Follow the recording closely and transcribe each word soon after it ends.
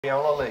Be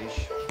on a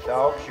leash.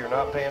 Dogs, you're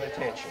not paying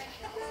attention.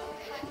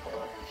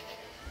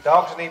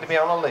 Dogs need to be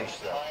on a leash,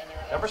 though.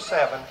 Number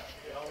 7.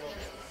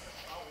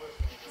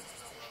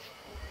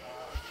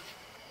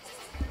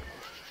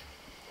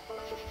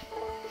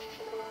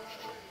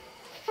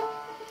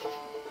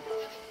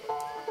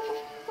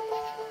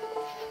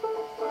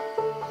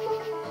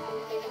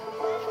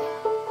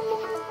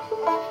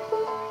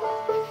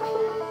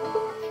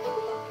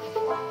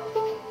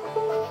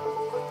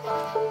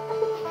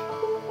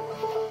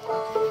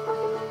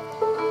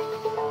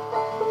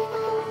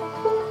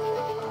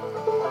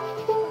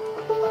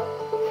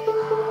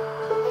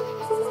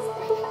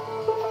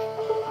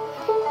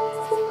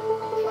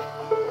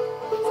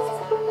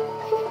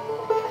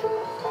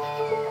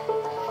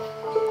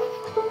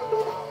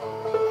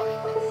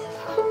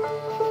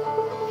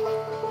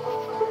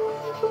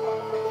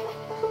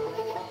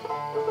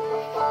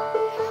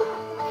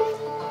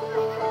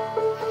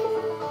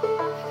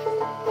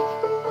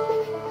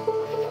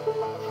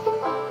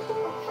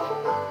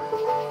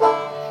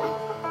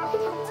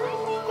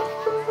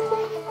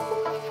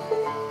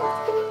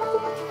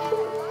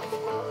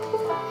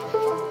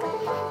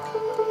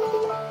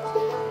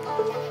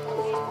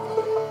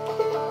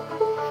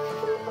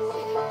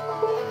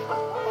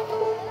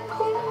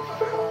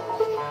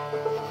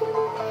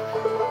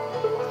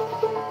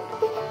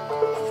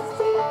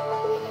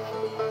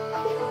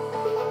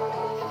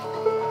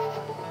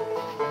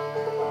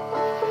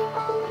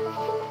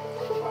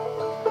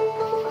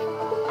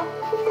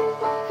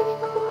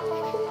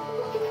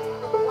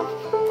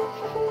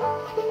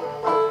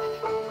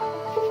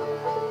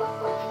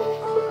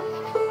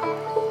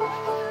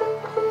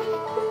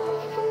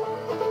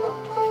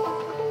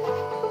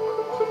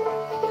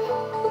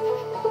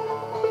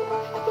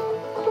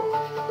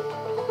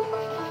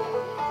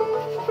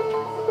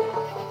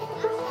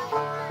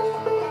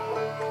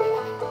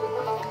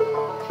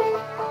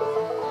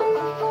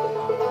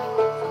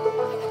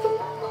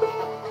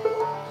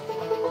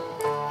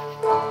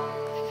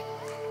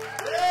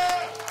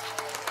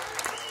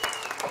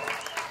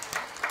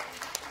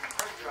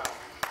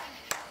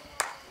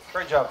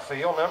 Great job,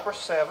 Phil. Number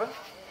 7.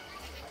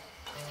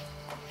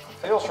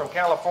 Phil's from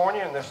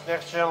California, and this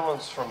next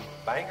gentleman's from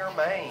Bangor,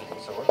 Maine.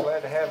 So we're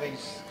glad to have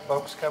these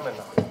folks coming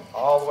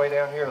all the way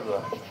down here to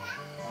the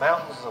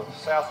mountains of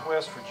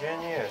southwest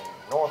Virginia and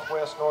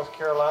northwest North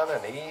Carolina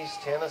and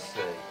east Tennessee.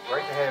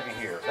 Great to have you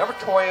here. Number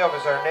 12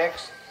 is our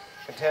next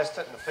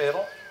contestant in the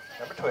fiddle.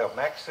 Number 12,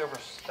 Max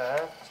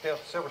Silverstein.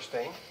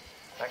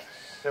 Max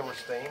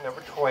Silverstein,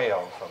 number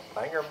 12 from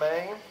Bangor,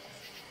 Maine.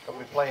 Going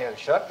to be playing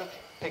Shut the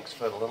Pig's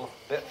Foot a little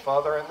bit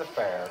further in the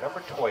fair.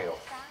 Number 12.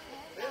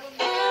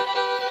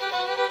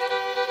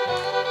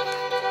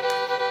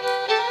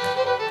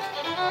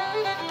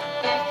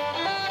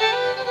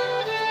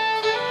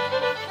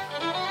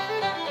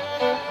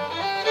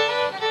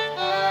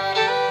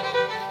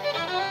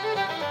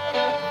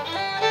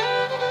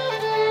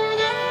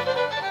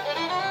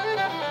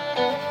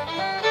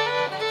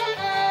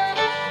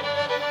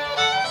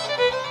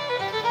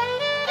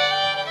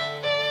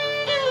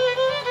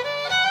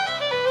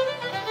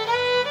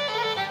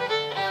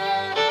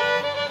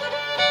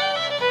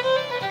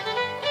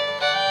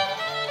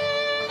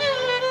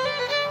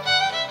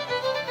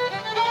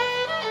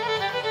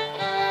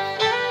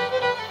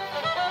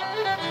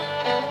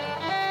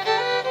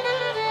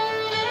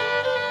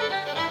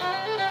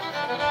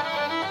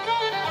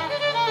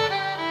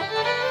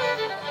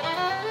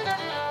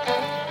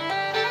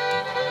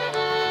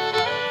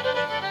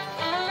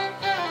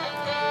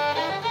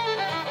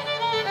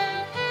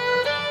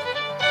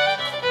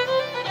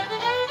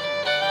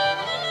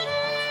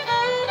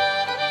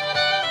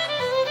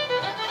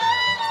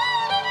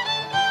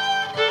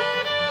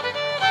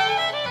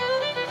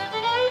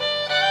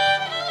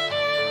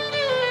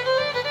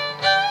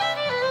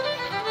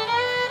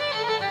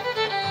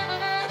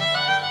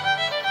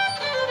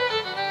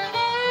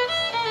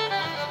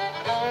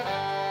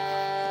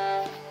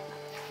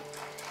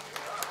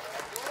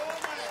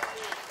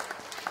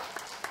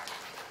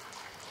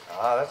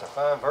 That's a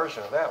fine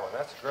version of that one.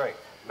 That's great.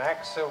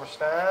 Max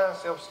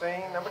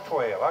Silverstein, number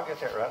 12. I'll get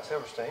that right.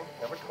 Silverstein,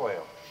 number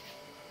 12.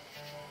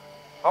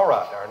 All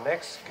right, our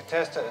next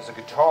contestant is a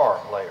guitar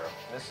player.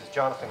 This is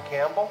Jonathan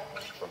Campbell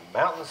from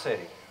Mountain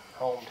City,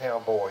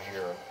 hometown boy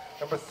here.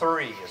 Number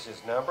 3 is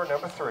his number.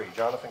 Number 3,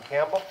 Jonathan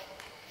Campbell.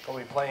 Going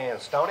to be playing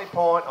Stony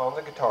Point on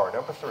the guitar.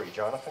 Number 3,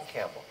 Jonathan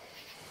Campbell.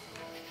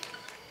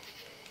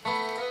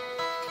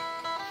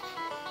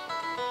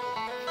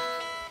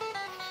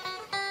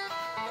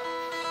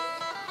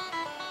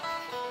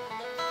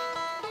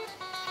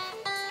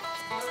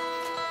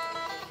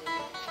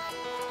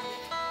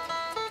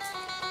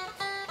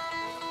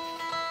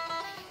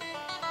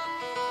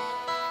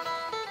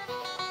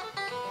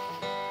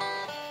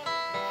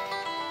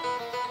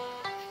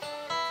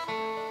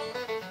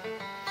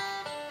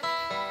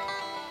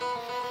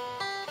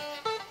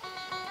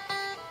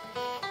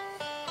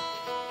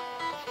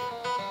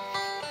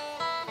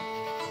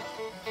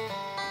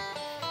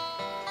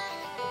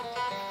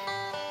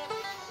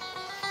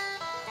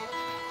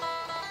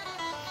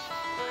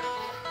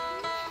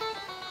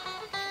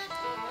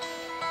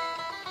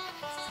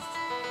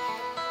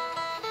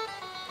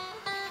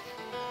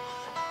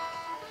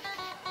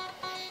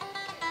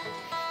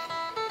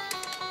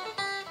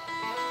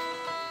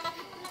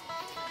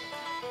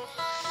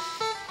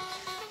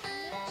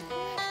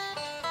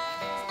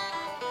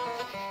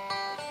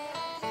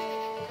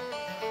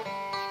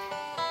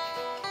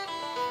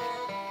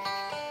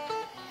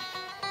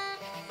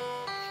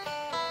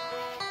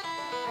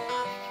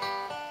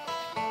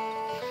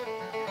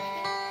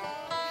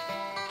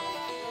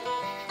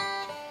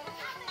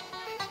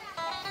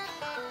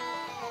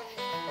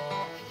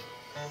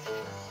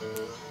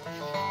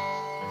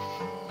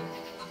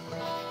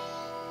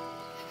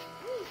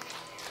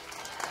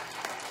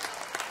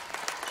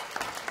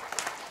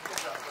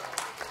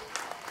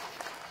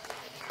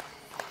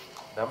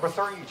 number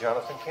 3,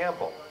 Jonathan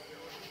Campbell.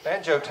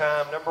 Banjo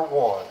time number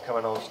 1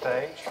 coming on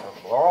stage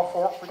from Laurel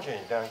Fork, Virginia,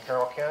 down in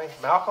Carroll County,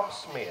 Malcolm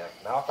Smith.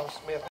 Malcolm Smith